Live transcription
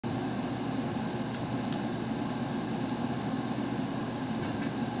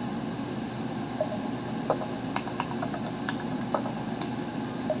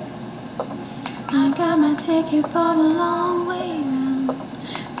ticket for the long way round.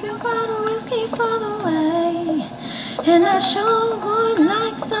 Few bottle whiskey for the way, and I sure would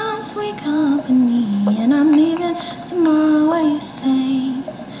like some sweet company. And I'm leaving tomorrow, what do you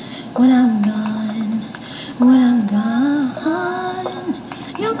say? When I'm gone, when I'm gone,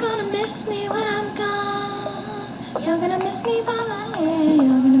 you're gonna miss me when I'm gone. You're gonna miss me by my way,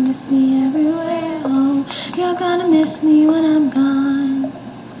 you're gonna miss me everywhere. Oh, you're gonna miss me when I'm gone.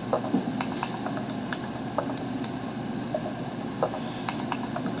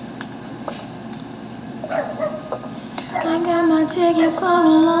 I got my ticket for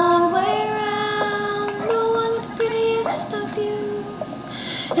the long way round, the one with the prettiest of views.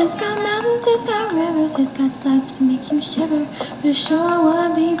 It's got mountains, it's got rivers, it's got sights to make you shiver, but it sure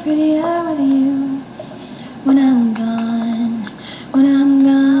would be prettier with you. When I'm gone, when I'm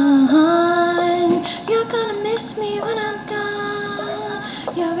gone, you're gonna miss me when I'm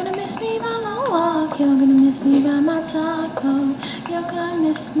gone. You're gonna miss me by my walk, you're gonna miss me by my taco. You're gonna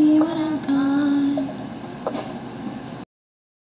miss me when I'm gone.